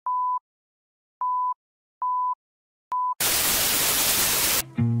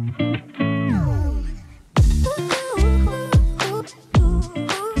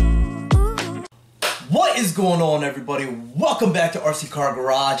going on, everybody? Welcome back to RC Car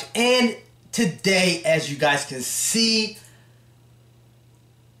Garage, and today, as you guys can see,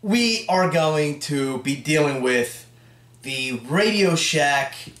 we are going to be dealing with the Radio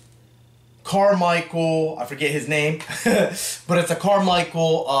Shack Carmichael, I forget his name, but it's a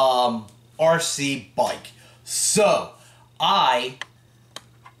Carmichael RC bike. So, hey,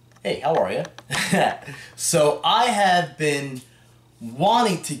 how are you? So, I have been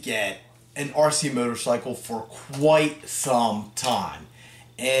wanting to get an RC motorcycle for quite some time,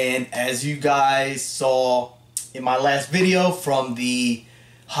 and as you guys saw in my last video from the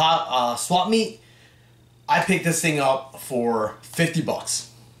hot swap meet, I picked this thing up for 50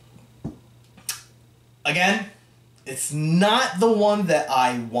 bucks. Again, it's not the one that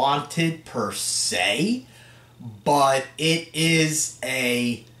I wanted per se, but it is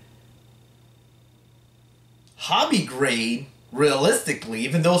a hobby grade. Realistically,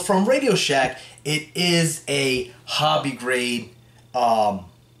 even though it's from Radio Shack, it is a hobby grade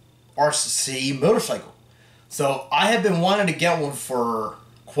RC motorcycle. So I have been wanting to get one for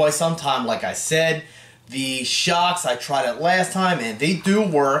quite some time. Like I said, the shocks, I tried it last time and they do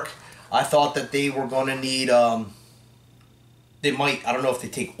work. I thought that they were going to need, they might, I don't know if they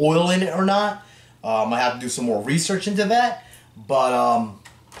take oil in it or not. I have to do some more research into that. But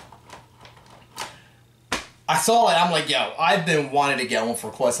I saw it, I'm like, yo, I've been wanting to get one for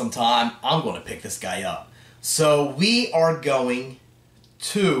quite some time. I'm going to pick this guy up. So we are going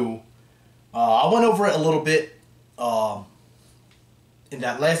to, I went over it a little bit in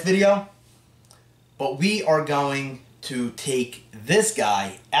that last video, but we are going to take this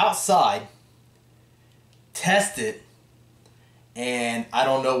guy outside, test it, and I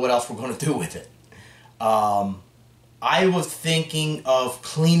don't know what else we're going to do with it. I was thinking of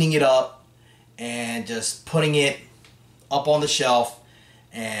cleaning it up and just putting it up on the shelf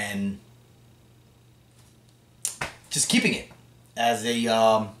and just keeping it as a, you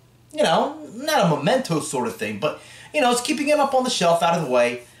know, not a memento sort of thing, but, you know, it's keeping it up on the shelf out of the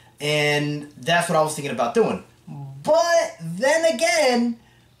way, and that's what I was thinking about doing. But then again,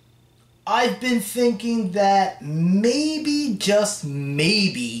 I've been thinking that maybe, just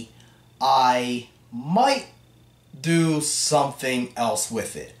maybe, I might do something else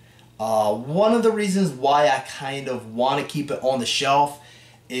with it. One of the reasons why I kind of want to keep it on the shelf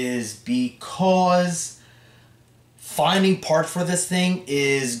is because finding parts for this thing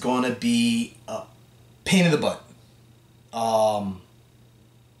is going to be a pain in the butt.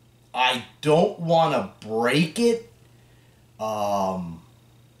 I don't want to break it. I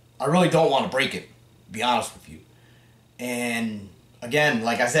really don't want to break it, to be honest with you. And again,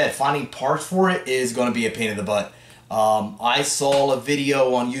 like I said, finding parts for it is going to be a pain in the butt. I saw a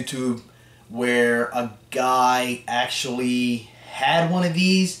video on YouTube where a guy actually had one of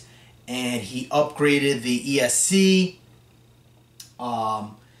these and he upgraded the ESC.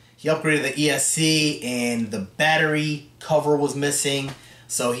 He upgraded the ESC and the battery cover was missing,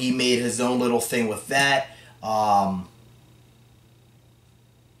 so he made his own little thing with that. No,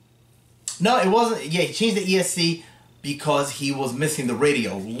 it wasn't. Yeah, he changed the ESC because he was missing the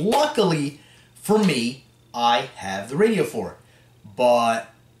radio. Luckily for me, I have the radio for it,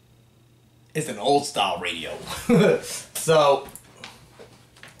 but it's an old style radio. So,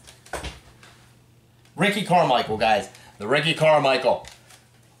 Ricky Carmichael, guys, the Ricky Carmichael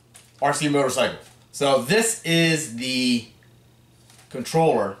RC motorcycle. So this is the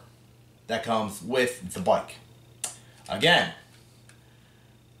controller that comes with the bike. Again,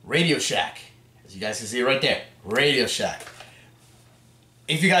 Radio Shack, as you guys can see right there, Radio Shack.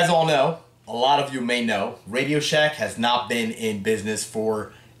 If you guys all know, a lot of you may know, Radio Shack has not been in business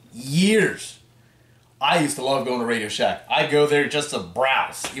for years. I used to love going to Radio Shack. I'd go there just to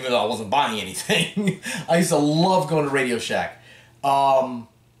browse, even though I wasn't buying anything. I used to love going to Radio Shack. But,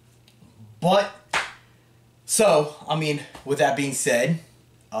 so, I mean, with that being said,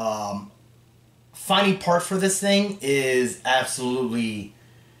 finding parts for this thing is absolutely,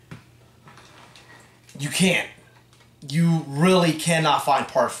 you really cannot find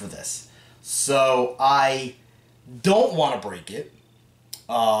parts for this. So I don't want to break it.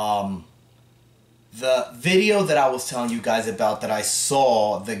 The video that I was telling you guys about that I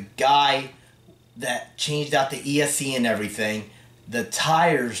saw, the guy that changed out the ESC and everything, the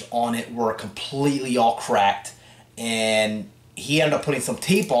tires on it were completely all cracked, and he ended up putting some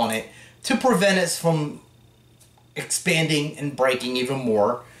tape on it to prevent it from expanding and breaking even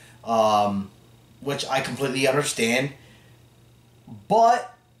more, which I completely understand.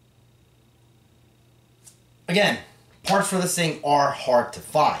 But again, parts for this thing are hard to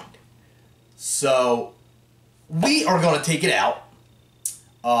find. So we are going to take it out.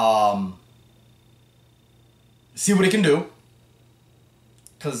 see what it can do,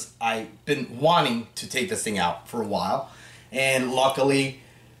 because I've been wanting to take this thing out for a while, and luckily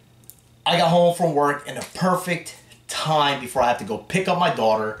I got home from work in a perfect time before I have to go pick up my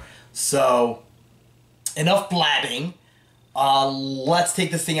daughter. So enough blabbing. Let's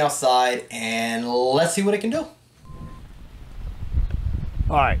take this thing outside and let's see what it can do.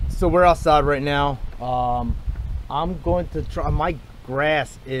 Alright, so we're outside right now. I'm going to try. My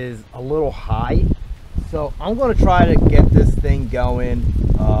grass is a little high, so I'm going to try to get this thing going.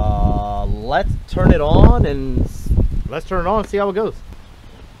 Let's turn it on and see how it goes.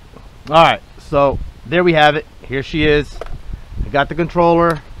 Alright, so there we have it. Here she is. I got the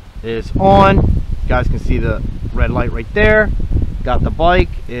controller. It's on. You guys can see the red light right there. Got the bike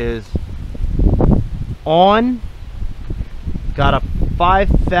is on. Got a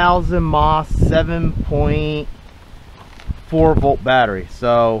 5,000 mAh 7.4 volt battery.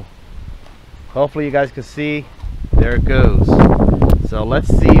 So hopefully you guys can see. There it goes. So let's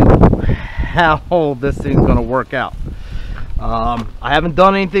see how this thing's gonna work out. I haven't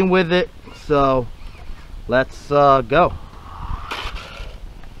done anything with it, so let's go.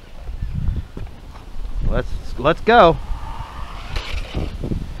 Let's go.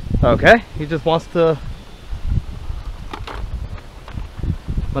 Okay, he just wants to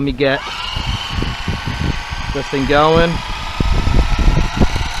let me get this thing going.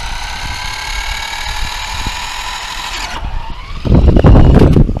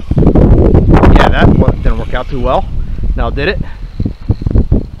 Yeah, that didn't work out too well. Now did it?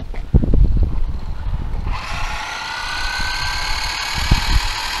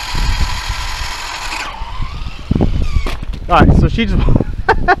 Alright, so she just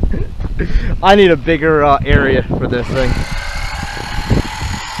I need a bigger area for this thing.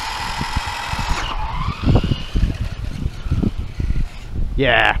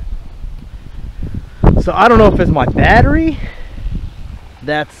 Yeah. So I don't know if it's my battery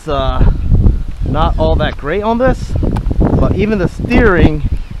that's not all that great on this, but even the steering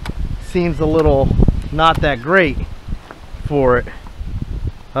seems a little not that great for it.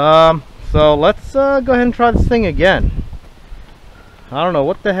 So let's go ahead and try this thing again. I don't know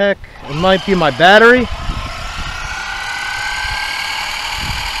what the heck. It might be my battery.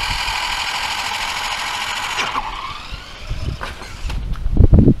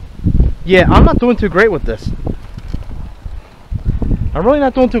 Yeah, I'm not doing too great with this. I'm really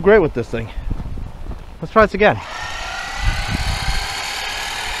not doing too great with this thing. Let's try this again.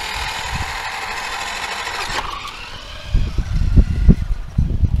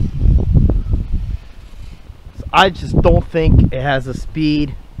 I just don't think it has a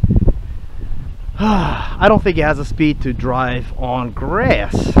speed. I don't think it has a speed to drive on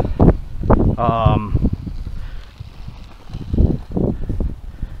grass. It's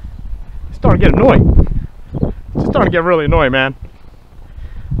starting to get annoying. It's starting to get really annoying, man.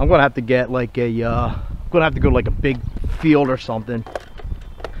 I'm gonna have to get like a I'm gonna have to go to like a big field or something.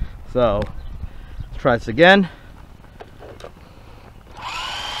 So let's try this again.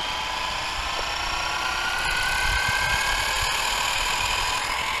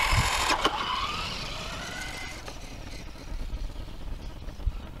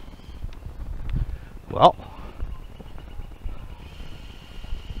 Well,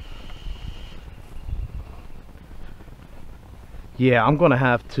 yeah, I'm gonna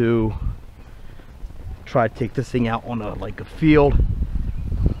have to try to take this thing out on a like a field,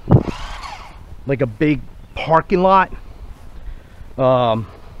 like a big parking lot.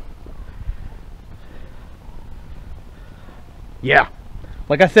 Yeah,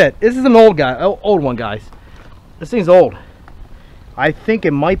 like I said, this is an old one, guys. This thing's old. I think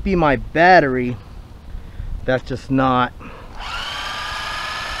it might be my battery that's just not.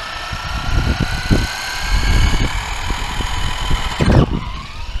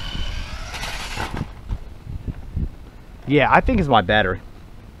 Yeah, I think it's my battery,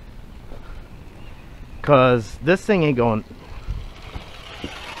 cause this thing ain't going.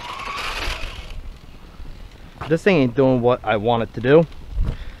 This thing ain't doing what I want it to do.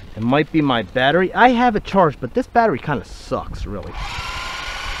 It might be my battery. I have it charged, but this battery kind of sucks, really.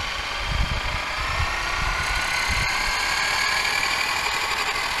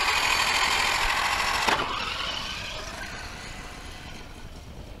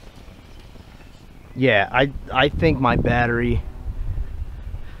 Yeah, I think my battery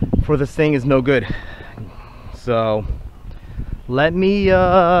for this thing is no good. So let me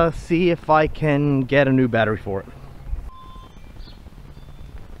see if I can get a new battery for it.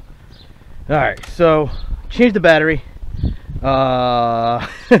 Alright, so change the battery.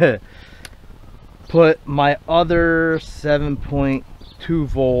 Put my other 7.2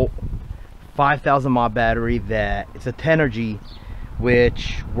 volt 5000 mAh battery that it's a 10G,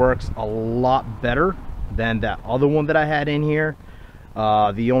 which works a lot better than that other one that I had in here.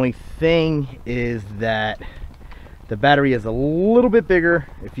 The only thing is that the battery is a little bit bigger.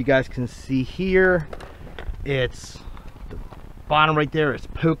 If you guys can see here, it's the bottom right there, it's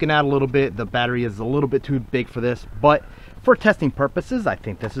poking out a little bit. The battery is a little bit too big for this, but for testing purposes, I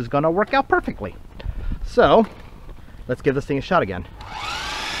think this is gonna work out perfectly. So let's give this thing a shot again.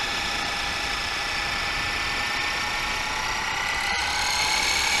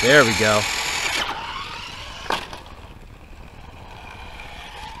 There we go.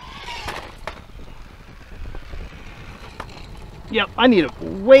 Yep, I need a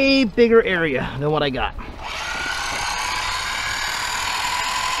way bigger area than what I got.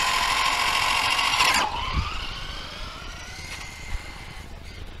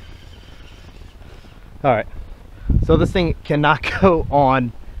 All right, so this thing cannot go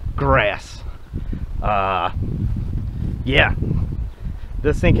on grass. Yeah,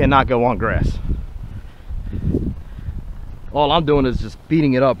 this thing cannot go on grass. All I'm doing is just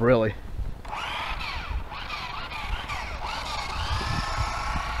beating it up, really.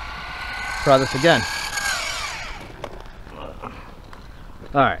 Try this again.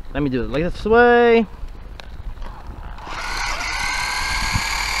 All right, let me do it like this way.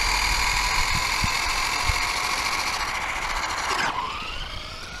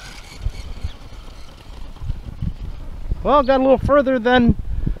 Well, got a little further than,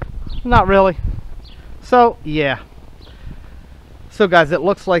 not really. So yeah. So guys, it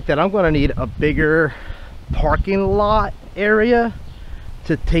looks like that I'm gonna need a bigger parking lot area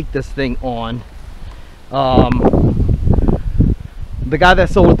to take this thing on. The guy that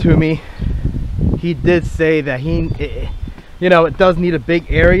sold it to me, he did say that you know, it does need a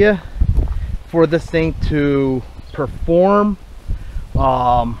big area for this thing to perform.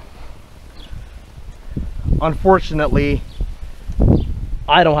 Unfortunately,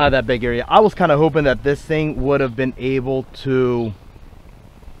 I don't have that big area. I was kind of hoping that this thing would have been able to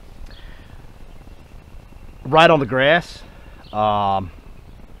ride on the grass, but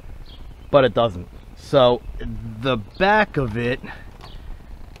it doesn't. So the back of it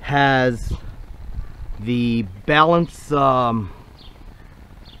has the balance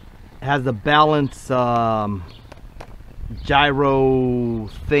gyro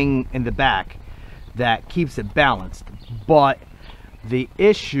thing in the back that keeps it balanced. But the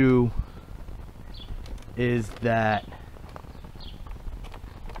issue is that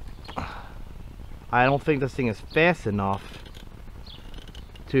I don't think this thing is fast enough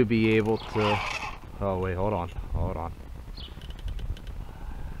to be able to, oh wait, hold on.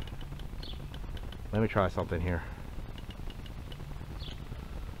 Let me try something here.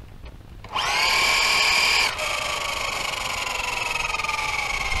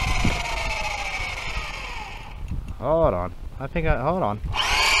 Hold on. Hold on.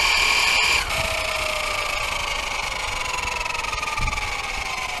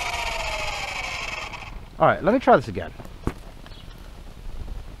 All right, let me try this again.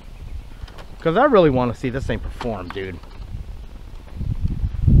 Because I really want to see this thing perform, dude.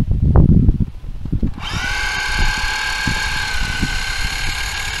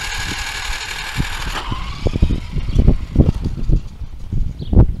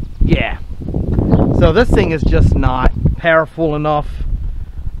 Yeah. So this thing is just not powerful enough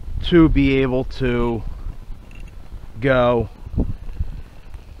to be able to go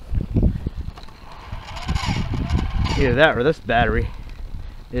either that or this battery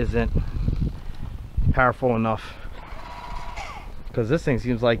isn't powerful enough, because this thing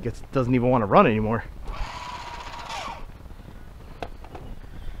seems like it doesn't even want to run anymore.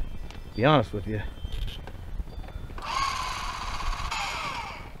 To be honest with you,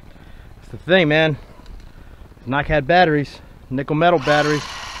 that's the thing, man. Knock had batteries, nickel metal batteries.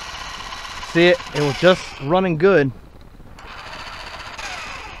 See it? It was just running good.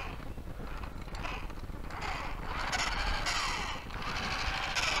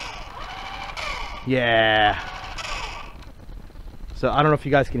 Yeah. So I don't know if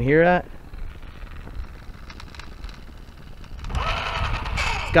you guys can hear that.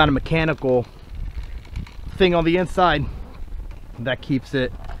 It's got a mechanical thing on the inside that keeps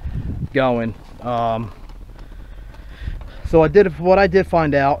it going. So what I did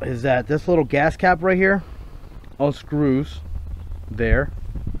find out is that this little gas cap right here unscrews there.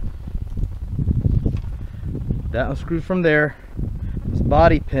 That unscrews from there. This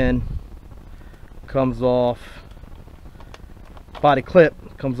body pin comes off, body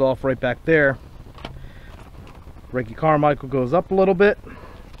clip comes off right back there. Ricky Carmichael goes up a little bit,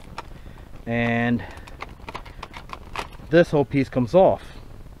 and this whole piece comes off.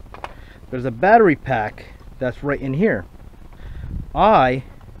 there's a battery pack that's right in here. I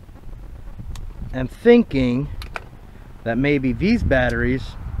am thinking that maybe these batteries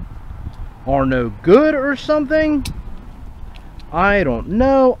are no good or something. I don't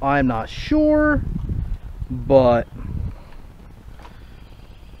know, I'm not sure, but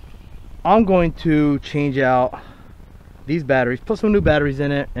I'm going to change out these batteries, put some new batteries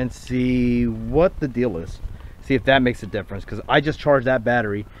in it, and see what the deal is. See if that makes a difference, because I just charged that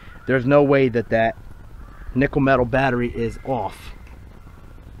battery. There's no way that that nickel metal battery is off.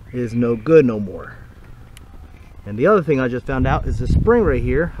 It is no good no more. And the other thing I just found out is the spring right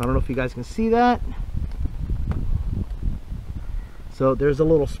here. I don't know if you guys can see that. So there's a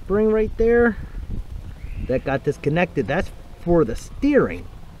little spring right there that got disconnected. That's for the steering.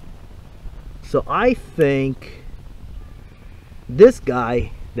 So I think this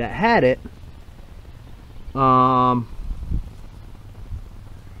guy that had it,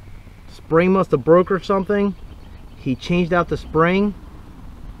 spring must have broke or something. He changed out the spring,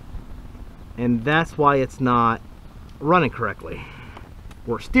 and that's why it's not running correctly,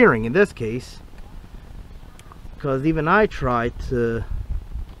 or steering in this case, because even I tried to.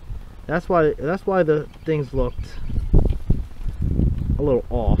 That's why the things looked a little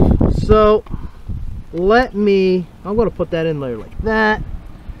off. So I'm going to put that in there like that.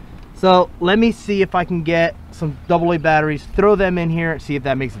 So let me see if I can get some AA batteries, throw them in here, see if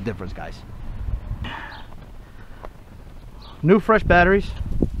that makes a difference, guys. New fresh batteries,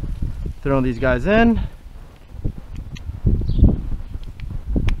 throwing these guys in.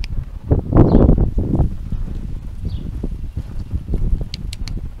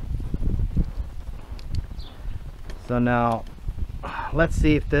 So now let's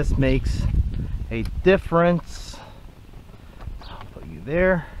see if this makes a difference. I'll put you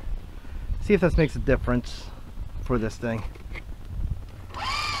there. See if this makes a difference for this thing.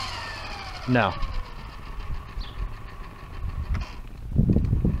 No.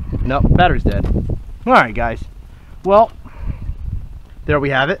 Nope, battery's dead. Alright guys. Well, there we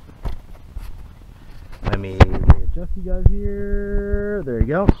have it. Let me readjust you guys here. There you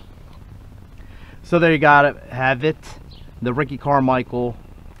go. So there you have it. The Ricky Carmichael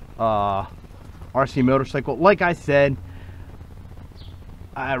RC motorcycle. Like I said,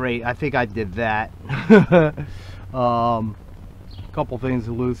 I think I did that. Couple things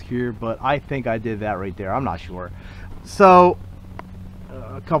loose here, but I think I did that right there. I'm not sure. So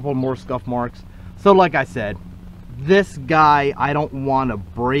a couple more scuff marks. So like I said, this guy, I don't want to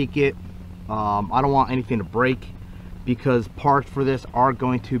break it. I don't want anything to break, because parts for this are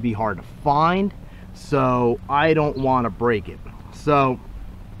going to be hard to find. So I don't want to break it. So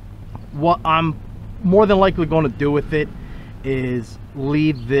what I'm more than likely going to do with it is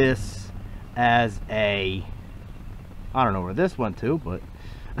leave this as a, I don't know where this went to, but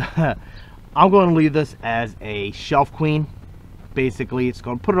I'm going to leave this as a shelf queen. Basically, it's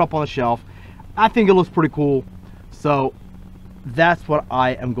going to put it up on the shelf. I think it looks pretty cool, so that's what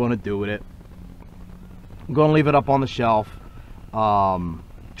I am going to do with it. I'm going to leave it up on the shelf.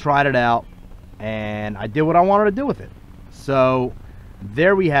 Tried it out, and I did what I wanted to do with it. So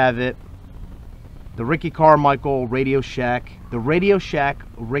there we have it. The Ricky Carmichael Radio Shack. The Radio Shack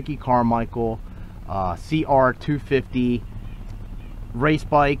Ricky Carmichael CR250 race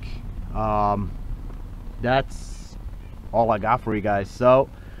bike. That's all I got for you guys. So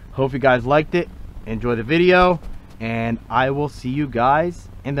hope you guys liked it. Enjoy the video, and I will see you guys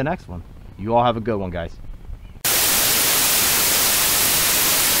in the next one. You all have a good one, guys.